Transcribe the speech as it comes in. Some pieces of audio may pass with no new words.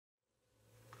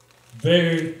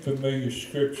Very familiar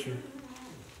scripture,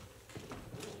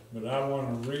 but I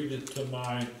want to read it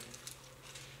tonight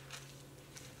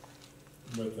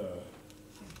with a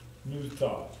new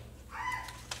thought.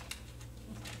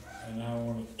 And I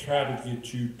want to try to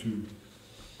get you to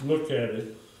look at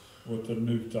it with a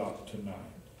new thought tonight.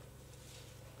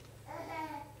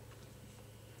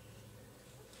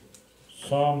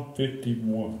 Psalm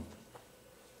 51.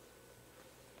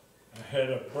 I had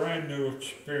a brand new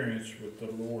experience with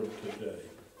the Lord today.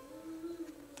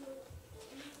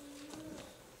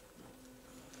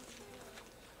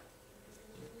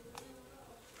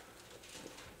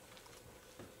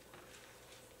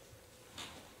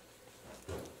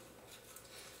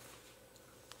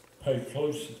 Pay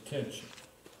close attention.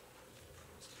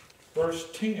 Verse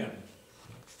 10.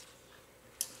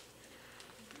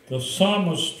 The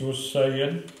psalmist was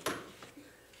saying,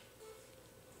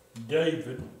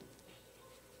 David,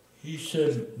 he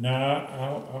said,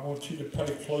 now I want you to pay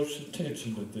close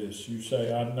attention to this. You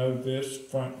say, I know this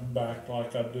front and back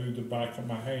like I do the back of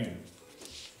my hand.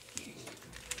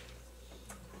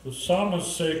 The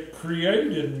psalmist said,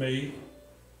 create in me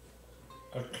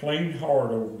a clean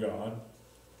heart, O God.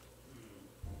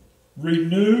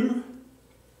 Renew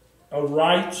a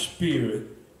right spirit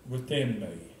within me.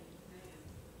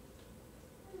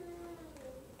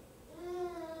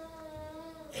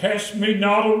 Cast me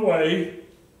not away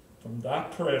from thy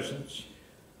presence,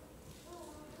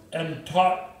 and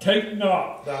take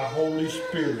not thy Holy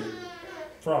Spirit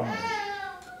from me.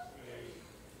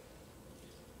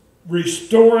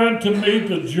 Restore unto me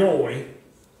the joy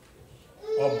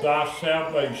of thy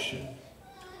salvation,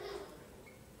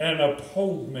 and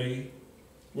uphold me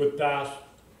with thy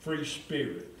free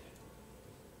spirit.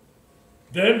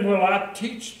 Then will I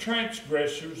teach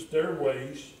transgressors their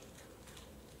ways.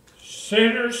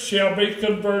 Sinners shall be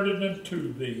converted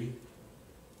unto thee.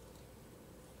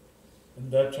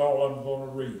 And that's all I'm going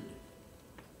to read.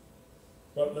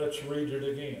 But let's read it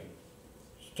again.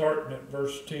 Starting at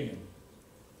verse 10.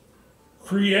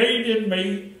 Create in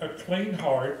me a clean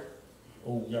heart,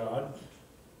 O God.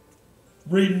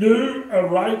 Renew a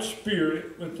right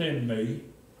spirit within me.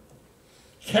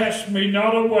 Cast me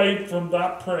not away from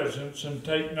thy presence, and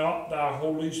take not thy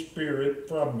Holy Spirit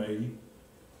from me.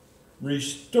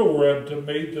 Restore unto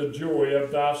me the joy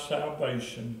of thy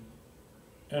salvation,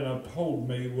 and uphold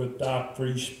me with thy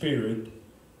free spirit.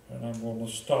 And I'm going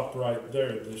to stop right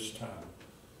there this time.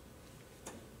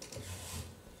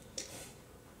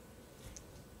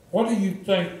 What do you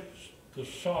think the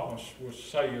psalmist was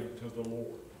saying to the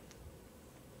Lord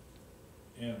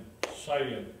in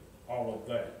saying all of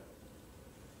that?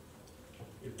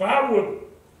 If I would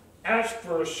ask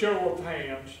for a show of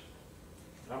hands,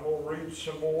 I'm going to read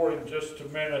some more in just a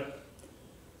minute.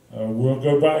 We'll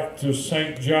go back to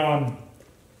St. John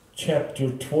chapter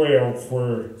 12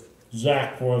 where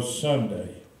Zack was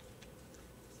Sunday.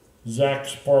 Zack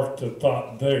sparked a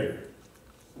thought there,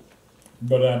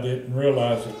 but I didn't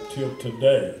realize it till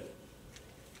today.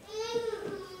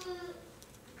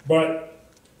 But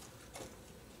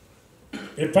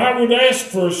if I would ask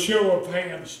for a show of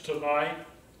hands tonight,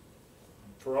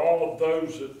 for all of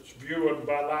those that's viewing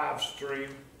by live stream,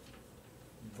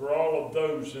 for all of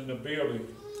those in the building,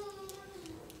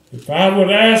 if I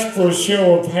would ask for a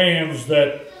show of hands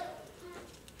that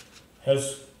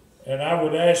has, and I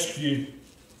would ask you,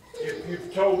 if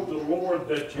you've told the Lord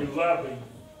that you love Him,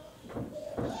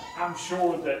 I'm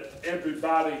sure that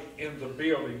everybody in the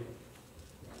building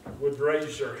would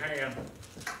raise their hand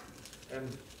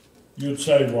and you'd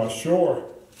say, well, sure,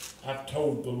 I've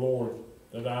told the Lord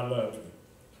that I love Him.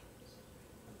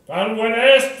 If I would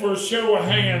ask for a show of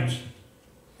hands,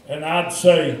 and I'd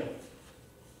say,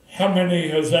 how many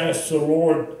has asked the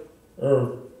Lord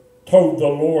or told the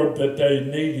Lord that they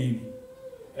need Him?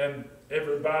 And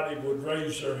everybody would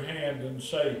raise their hand and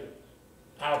say,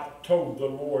 I've told the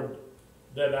Lord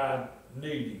that I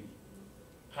need Him.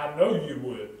 I know you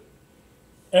would.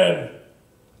 And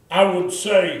I would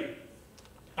say,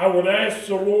 I would ask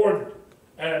the Lord,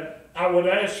 and I would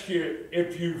ask you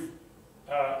if you've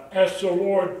asked the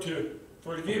Lord to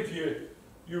forgive you,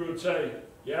 you would say,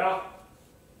 yeah,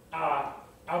 I've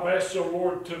asked the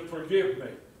Lord to forgive me.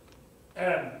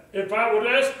 And if I would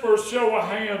ask for a show of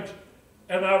hands,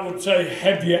 and I would say,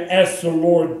 have you asked the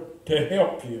Lord to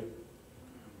help you?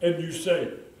 And you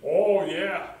say, oh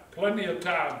yeah, plenty of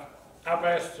times I've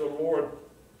asked the Lord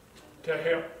to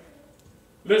help.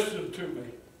 Listen to me.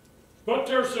 But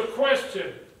there's a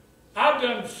question. I've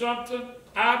done something,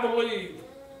 I believe,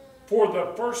 for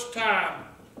the first time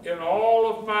in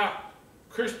all of my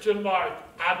Christian life,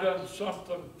 I done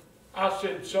something, I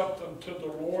said something to the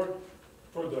Lord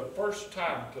for the first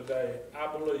time today,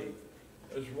 I believe,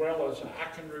 as well as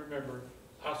I can remember,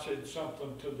 I said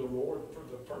something to the Lord for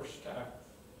the first time.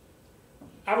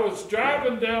 I was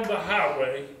driving down the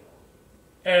highway,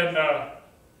 and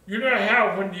you know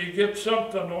how when you get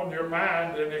something on your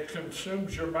mind and it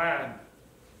consumes your mind,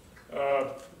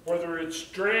 whether it's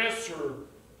stress or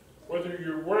whether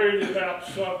you're worried about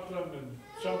something, and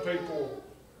some people,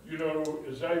 you know,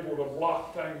 is able to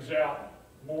block things out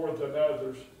more than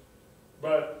others.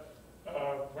 But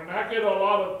when I get a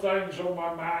lot of things on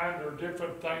my mind or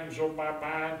different things on my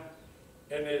mind,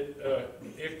 and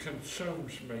it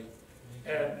consumes me,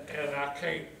 and I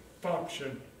can't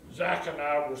function. Zach and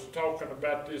I was talking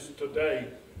about this today,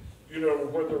 you know,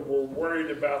 whether we're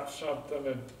worried about something,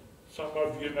 and some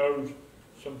of you know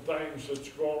some things that's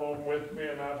going on with me,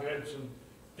 and I've had some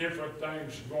different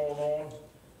things going on,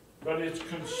 but it's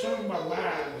consumed my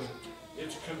mind,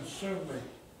 it's consumed me.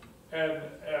 And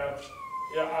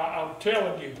yeah, I'm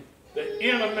telling you, the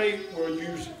enemy will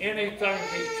use anything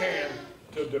he can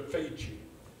to defeat you.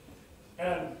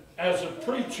 And as a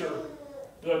preacher,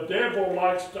 the devil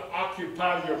likes to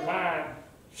occupy your mind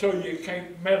so you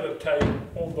can't meditate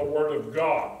on the Word of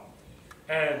God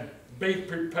and be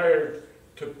prepared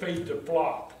to feed the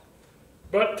flock.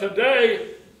 But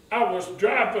today, I was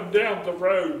driving down the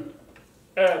road,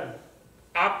 and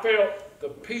I felt the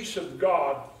peace of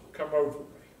God come over me.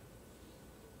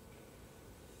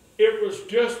 It was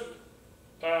just,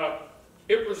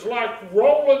 it was like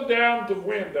rolling down the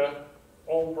window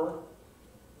over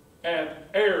and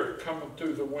air coming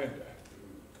through the window.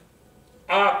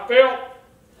 I felt,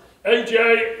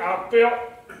 AJ, I felt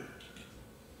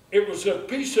it was a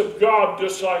peace of God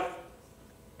just like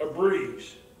a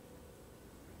breeze.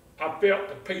 I felt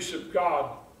the peace of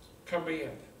God come in.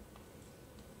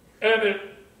 And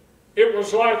it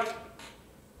was like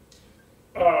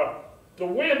the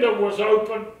window was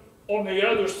open on the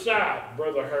other side,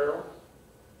 Brother Harold.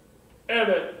 And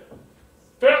it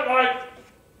felt like,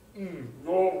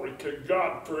 glory to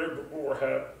God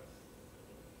forevermore.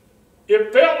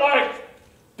 It felt like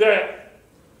that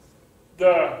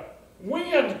the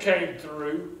wind came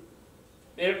through.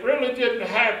 It really didn't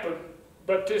happen,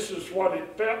 but this is what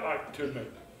it felt like to me.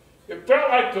 It felt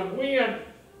like the wind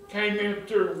came in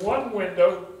through one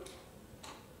window,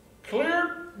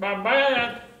 cleared my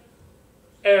mind,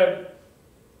 and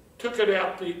took it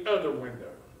out the other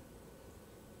window.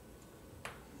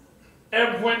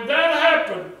 And when that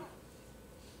happened,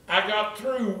 I got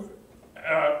through,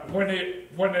 when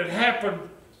it happened,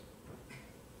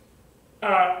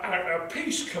 a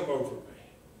peace come over me.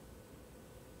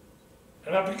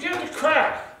 And I began to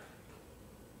cry.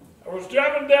 I was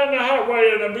driving down the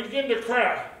highway and I began to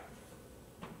cry.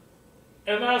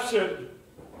 And I said,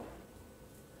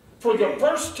 for the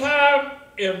first time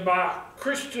in my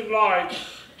Christian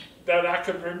life that I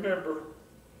can remember,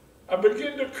 I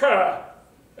began to cry.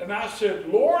 And I said,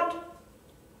 Lord,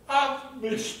 I've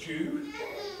missed you.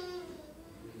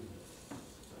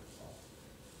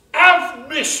 I've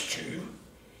missed you.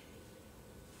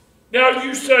 Now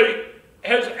you say,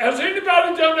 has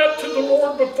anybody done that to the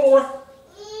Lord before?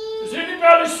 Has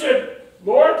anybody said,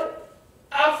 Lord,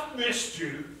 I've missed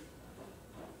you?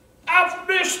 I've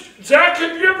missed you. Zach,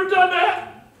 have you ever done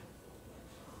that?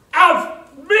 I've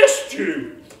missed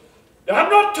you. Now, I'm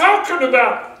not talking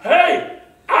about, hey,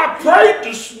 I prayed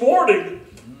this morning.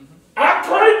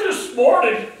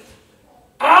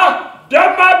 I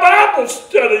done my Bible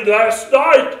study last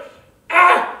night.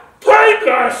 I prayed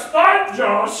last night,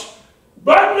 Josh.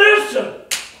 But listen,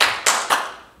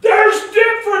 there's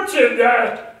difference in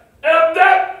that. And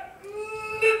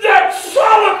that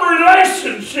solemn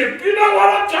relationship, you know what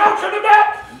I'm talking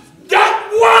about?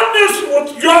 That oneness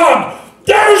with God.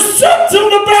 There's something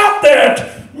about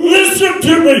that. Listen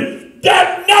to me.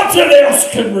 That nothing else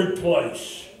can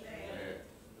replace.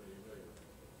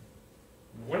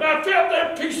 When I felt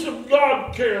that peace of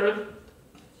God, Karen,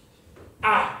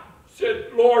 I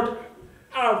said, Lord,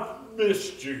 I've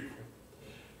missed you.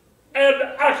 And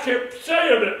I kept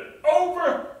saying it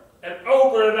over and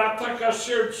over, and I think I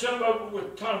shared some of it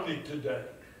with Tony today.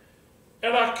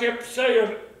 And I kept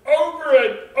saying it over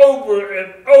and over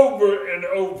and over and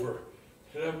over.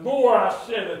 And the more I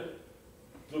said it,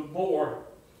 the more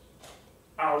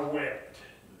I wept.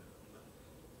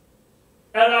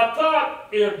 And I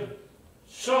thought in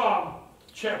John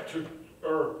chapter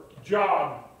 12.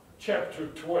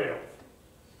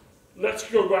 Let's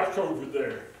go back over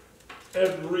there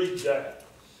and read that.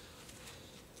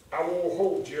 I won't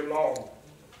hold you long.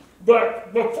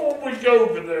 But before we go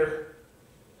over there,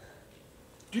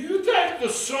 do you think the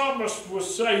psalmist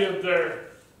was saying there,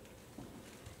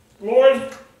 Lord,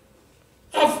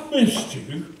 I've missed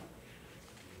you.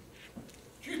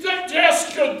 Do you think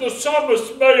Jessica, the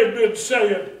psalmist, may have been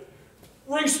saying,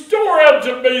 restore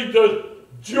unto me the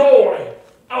joy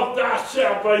of thy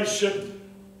salvation?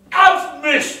 I've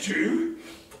missed you.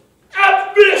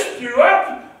 I've missed you.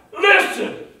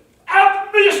 Listen,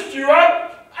 I've missed you.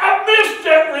 I've missed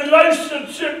that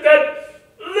relationship that,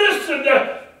 listen,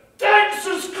 things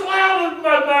has clouded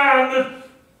my mind, and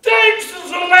things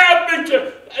has allowed me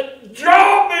to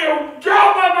draw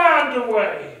my mind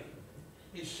away.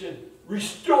 He said,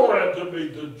 restore unto me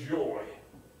the joy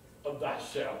of thy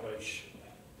salvation.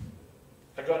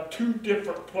 I got two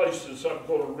different places I'm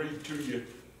going to read to you.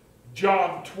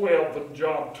 John 12 and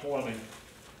John 20.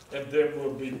 And then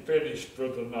we'll be finished for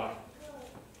the night.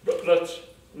 But let's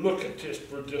look at this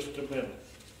for just a minute.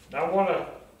 Now I'm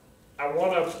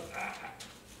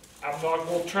not going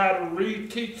to try to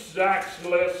reteach Zach's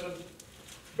lesson,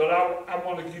 but I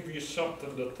want to give you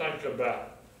something to think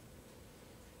about.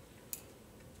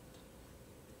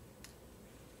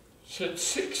 Said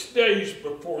 6 days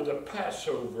before the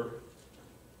Passover,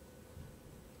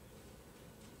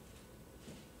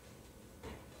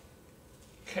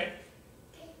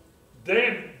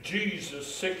 then Jesus,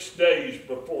 6 days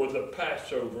before the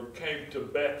Passover, came to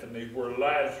Bethany where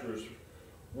Lazarus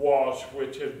was,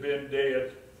 which had been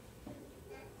dead,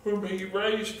 whom he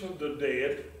raised from the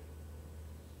dead.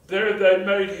 There they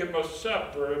made him a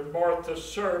supper, and Martha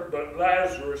served, but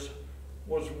Lazarus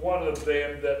was one of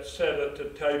them that sat at the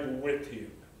table with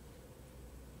him.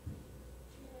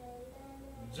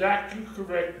 Zach, you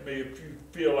correct me if you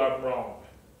feel I'm wrong.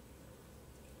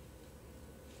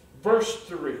 Verse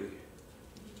 3.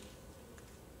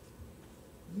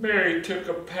 Mary took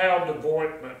a pound of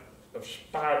ointment of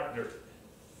spikenard,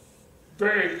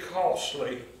 very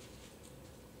costly,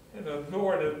 and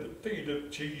anointed the feet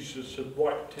of Jesus and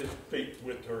wiped his feet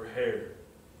with her hair.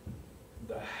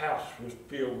 The house was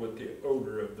filled with the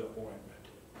odor of the ointment.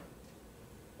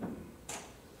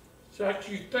 Zach,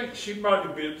 you think she might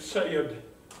have been saying,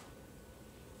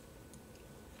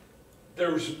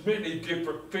 there's many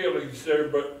different feelings there,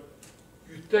 but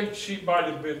you think she might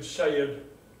have been saying,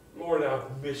 Lord,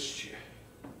 I've missed you.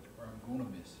 Or I'm going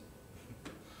to miss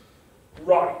you.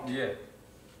 Right. Yeah.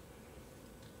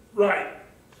 Right.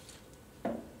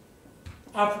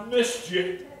 I've missed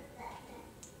you.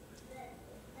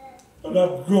 And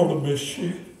I'm going to miss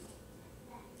you.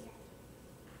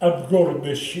 I'm going to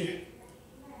miss you.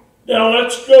 Now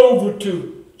let's go over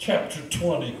to chapter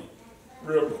 20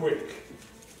 real quick.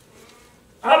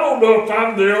 I don't know if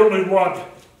I'm the only one,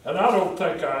 and I don't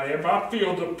think I am. I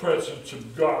feel the presence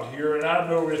of God here, and I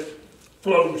know it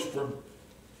flows from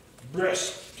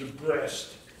breast to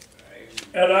breast.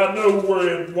 And I know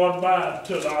we're in one mind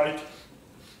tonight.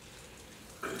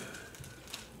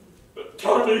 But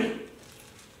Tony,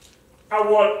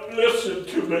 listen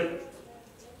to me.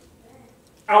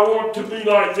 I want to be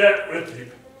like that with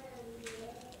him.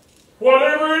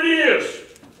 Whatever it is,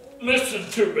 listen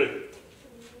to me.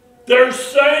 There's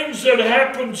things that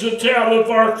happens that's out of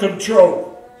our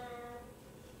control.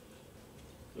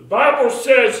 The Bible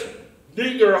says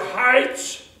neither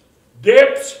heights,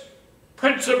 depths,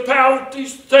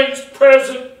 principalities, things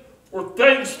present, or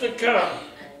things to come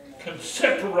can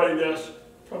separate us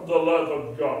from the love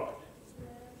of God.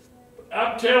 But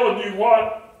I'm telling you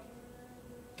what,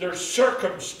 there's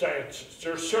circumstances,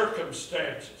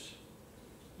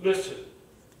 listen,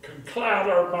 can cloud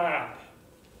our mind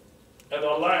and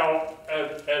allow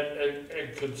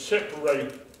and can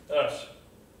separate us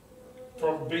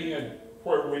from being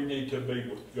where we need to be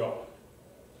with God.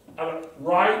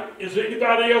 Right? Is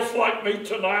anybody else like me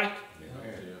tonight?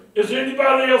 Yeah. Is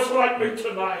anybody else like me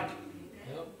tonight?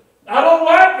 Yep. I don't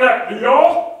like that, do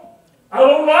y'all? I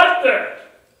don't like that.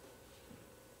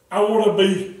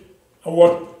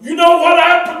 You know what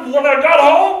happened when I got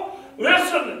home?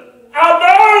 Listen, I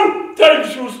know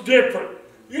things was different.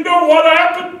 You know what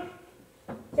happened?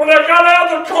 When I got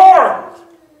out of the car,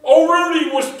 old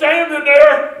Rudy was standing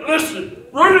there. Listen,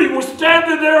 Rudy was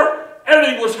standing there, and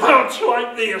he was hunched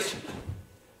like this.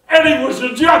 And he was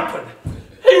a-jumping.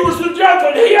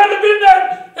 He hadn't been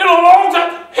there in a long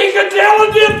time. He could tell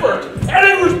the difference. And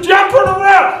he was jumping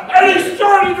around. And he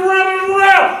started running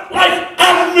around like,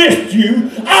 I missed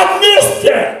you. I missed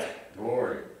that.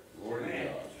 Glory to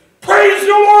God. Praise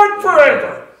the Lord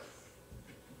forever.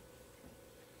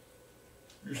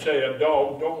 You say a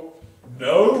dog don't?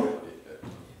 No.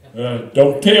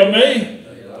 Don't tell me.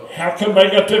 How come they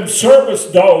got them service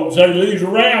dogs they lead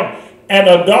around, and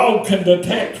a dog can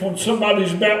detect when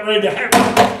somebody's about ready to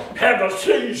have a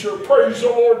seizure? Praise the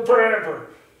Lord forever.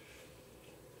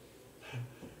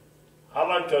 I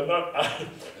like to know.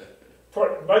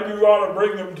 Maybe you ought to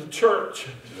bring them to church.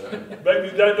 Maybe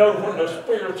they know when the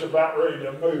Spirit's about ready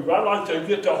to move. I'd like to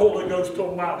get the Holy Ghost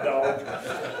on my dog.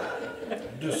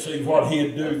 Just see what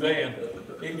he'd do then.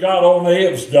 He got on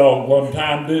Ev's dog one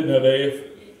time, didn't it,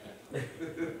 Ev?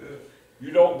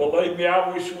 You don't believe me? I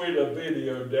wish we'd have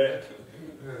videoed that.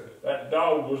 That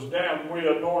dog was down. We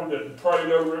anointed and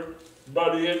prayed over it,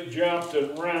 but it jumped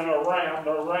and ran around.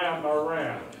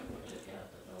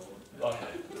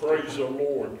 Praise the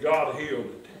Lord. God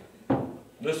healed it.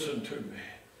 Listen to me.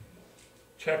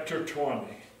 Chapter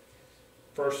 20.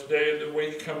 First day of the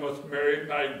week cometh Mary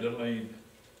Magdalene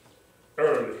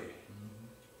early,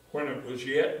 when it was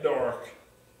yet dark,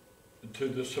 to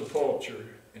the sepulchre,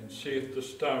 and seeth the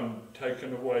stone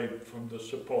taken away from the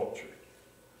sepulchre.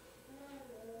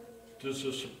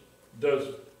 Does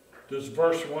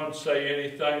verse 1 say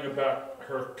anything about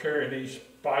her carrying these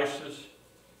spices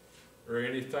or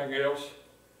anything else?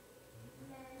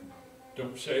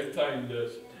 Don't say a thing,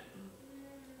 does it?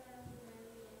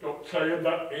 Don't say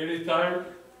about anything.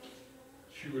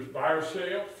 She was by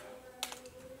herself.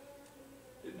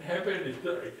 Didn't have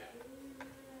anything.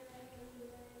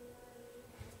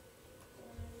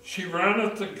 She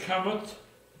runneth and cometh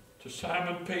to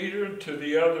Simon Peter and to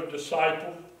the other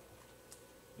disciple.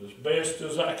 As best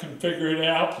as I can figure it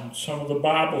out, and some of the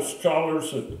Bible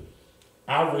scholars that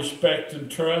I respect and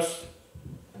trust,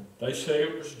 they say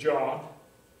it was John,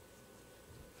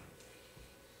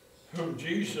 whom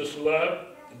Jesus loved,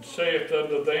 and saith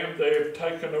unto them, They have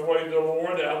taken away the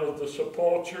Lord out of the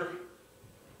sepulchre.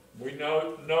 We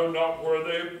know not where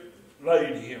they have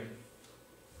laid him.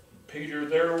 Peter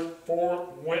therefore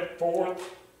went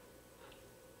forth,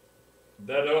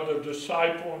 that other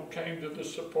disciple, and came to the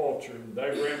sepulchre. And they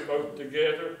ran both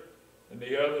together, and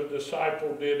the other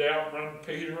disciple did outrun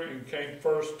Peter, and came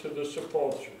first to the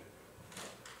sepulchre.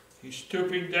 He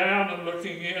stooping down and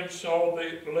looking in, saw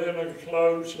the linen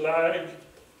clothes lying,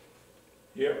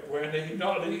 yet went he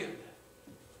not in.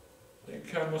 Then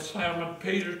cometh Simon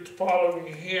Peter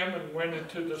following him, and went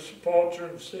into the sepulchre,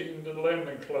 and seeing the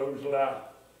linen clothes lie,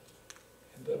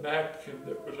 and the napkin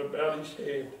that was about his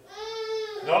head,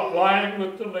 not lying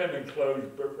with the linen clothes,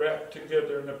 but wrapped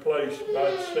together in a place by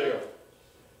itself.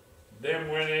 Then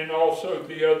went in also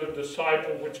the other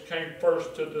disciple, which came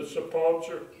first to the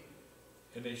sepulchre,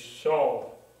 and he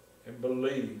saw and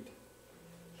believed.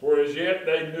 For as yet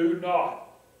they knew not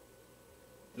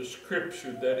the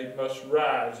scripture that he must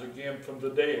rise again from the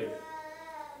dead.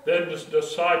 Then the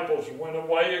disciples went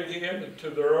away again into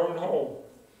their own home.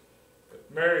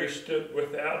 But Mary stood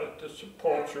without at the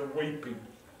sepulchre weeping.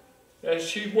 As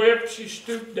she wept, she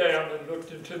stooped down and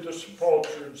looked into the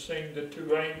sepulchre, and seeing the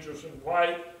two angels in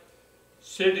white,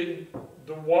 sitting,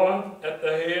 the one at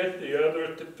the head, the other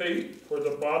at the feet, where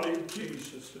the body of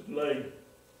Jesus had lain.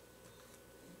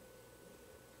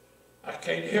 I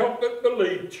can't help but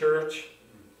believe, church,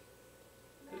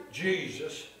 that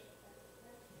Jesus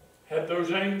had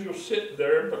those angels sitting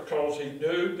there because he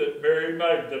knew that Mary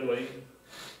Magdalene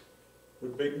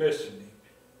would be missing him.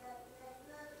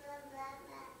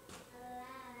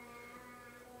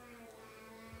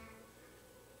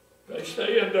 They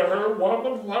say unto her,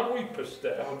 Woman, why weepest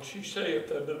thou? And she saith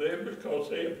unto them, Because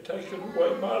they have taken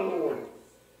away my Lord.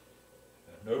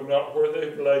 I know not where they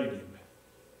have laid him.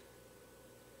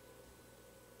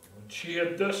 When she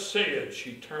had thus said,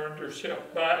 she turned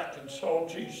herself back and saw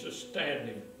Jesus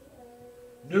standing.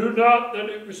 Knew not that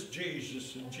it was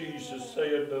Jesus. And Jesus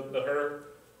saith unto her,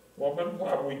 Woman,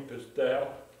 why weepest thou?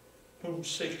 Whom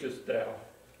seekest thou?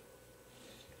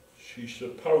 She,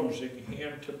 supposing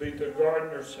him to be the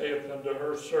gardener, saith unto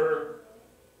her, Sir,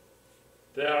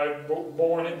 thou hast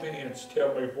borne him hence.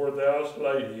 Tell me where thou hast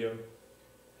laid him,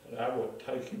 and I will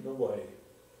take him away.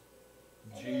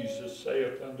 Jesus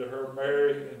saith unto her,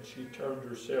 Mary, and she turned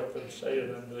herself and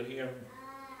saith unto him,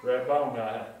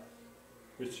 Rabboni,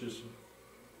 which is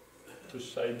to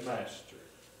say, Master.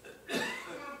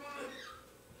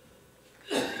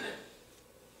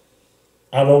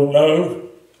 I don't know,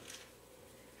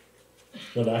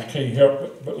 but I can't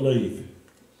help but believe.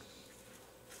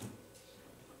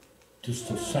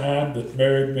 Just a sign that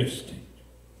Mary missed him.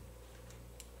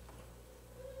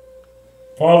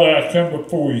 Father, I come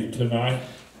before you tonight.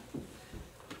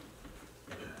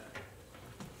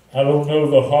 I don't know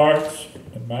the hearts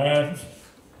and minds,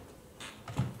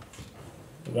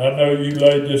 but I know you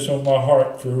laid this on my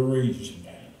heart for a reason.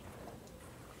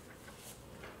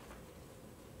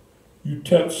 You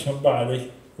touched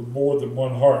somebody with more than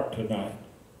one heart tonight.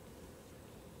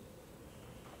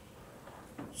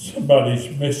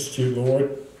 Somebody's missed you,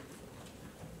 Lord.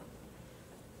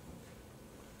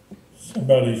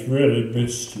 Somebody's really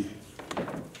missed you.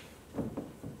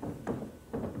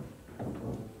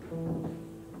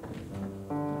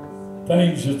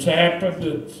 things that's happened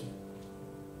that's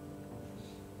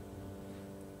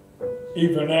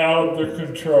even out of their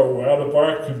control, out of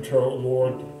our control,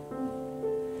 Lord.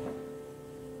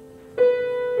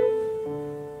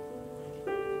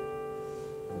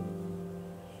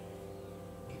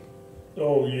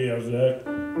 Oh, yeah, Zach.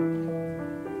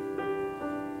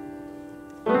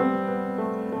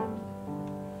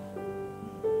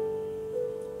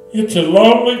 It's a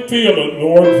lonely feeling,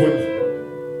 Lord, when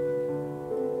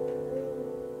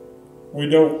we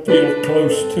don't feel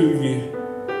close to you.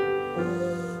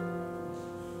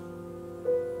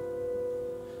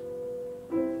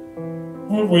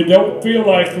 When we don't feel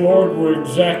like, Lord, we're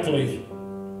exactly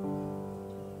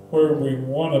where we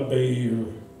want to be or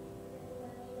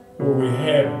where we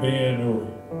have been or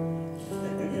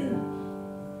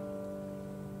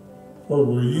where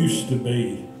we're used to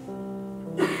be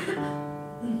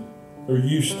or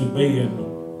used to being.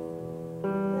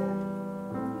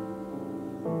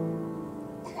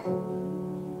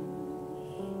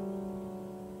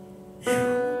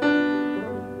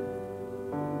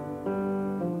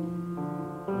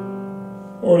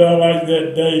 Lord, I like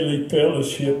that daily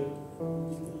fellowship.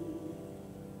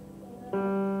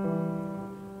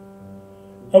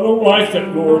 I don't like it,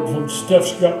 Lord, when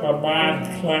stuff's got my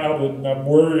mind clouded and I'm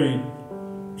worried,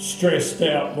 stressed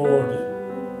out, Lord.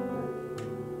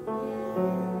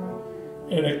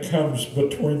 And it comes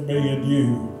between me and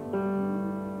you.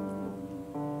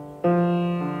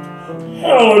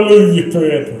 Hallelujah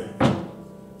forever.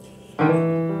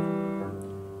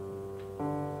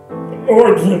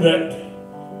 Lord, when that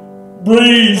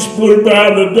breeze blew by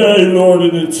the day, Lord,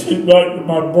 and it seemed like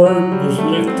my burden was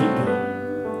lifted.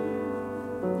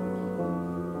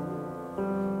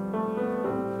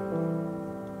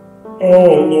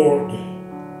 Oh, Lord.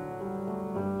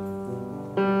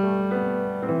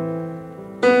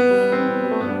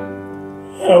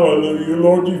 Hallelujah.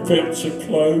 Lord, you felt so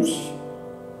close.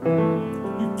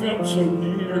 You felt so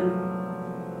near.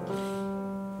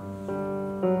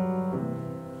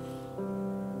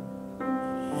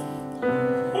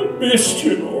 I missed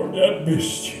you, Lord. I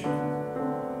missed you.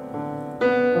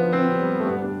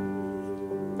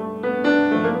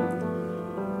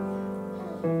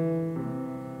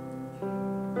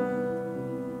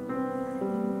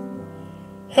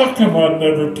 How come I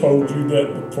never told you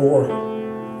that before?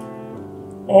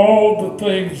 All the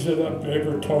things that I've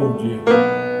ever told you.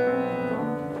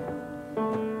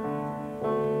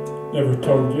 Never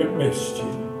told you I missed you.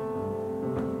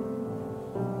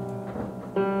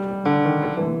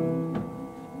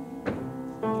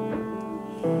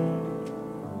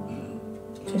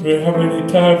 I mean, how many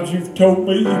times you've told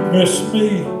me you missed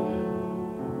me?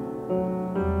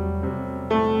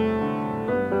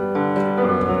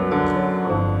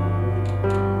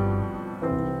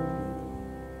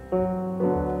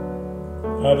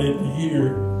 I didn't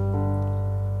hear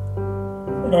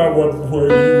when I wasn't where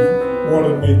you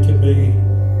wanted me to be.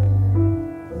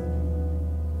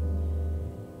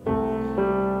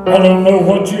 I don't know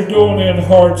what you're doing in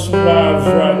hearts and lives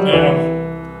right now.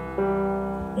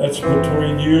 That's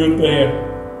between you and them.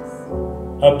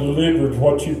 I delivered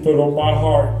what you put on my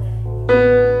heart.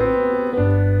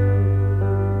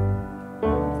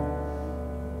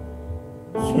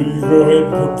 So you go ahead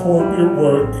and perform your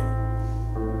work.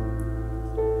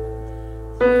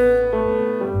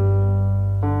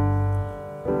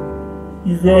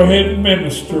 You go ahead and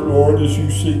minister, Lord, as you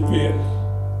see fit.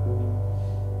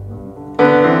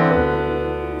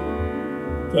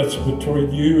 That's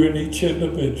between you and each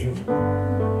individual.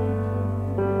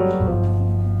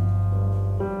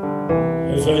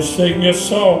 As I sing this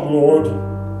song, Lord,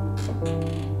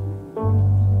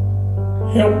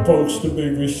 help folks to be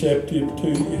receptive to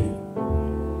you.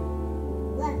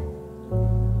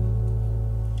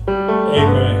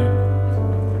 Amen.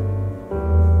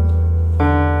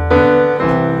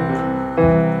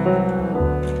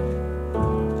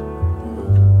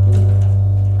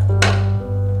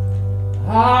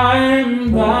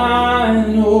 I'm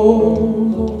thine, O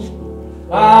Lord,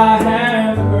 I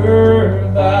have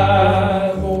heard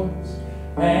thy voice,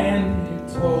 and you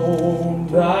told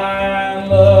thy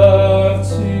love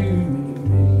to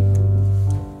me.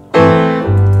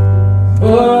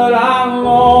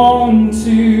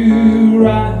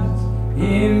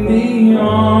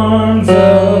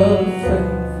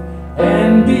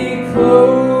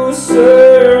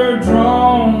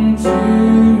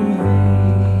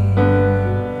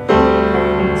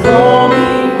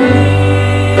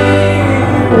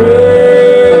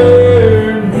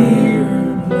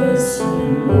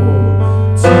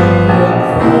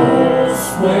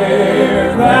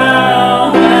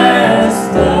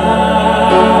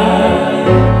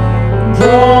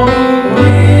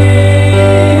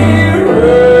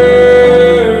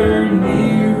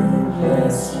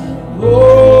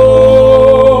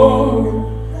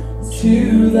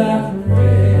 to thy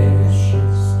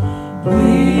precious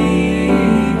bleeding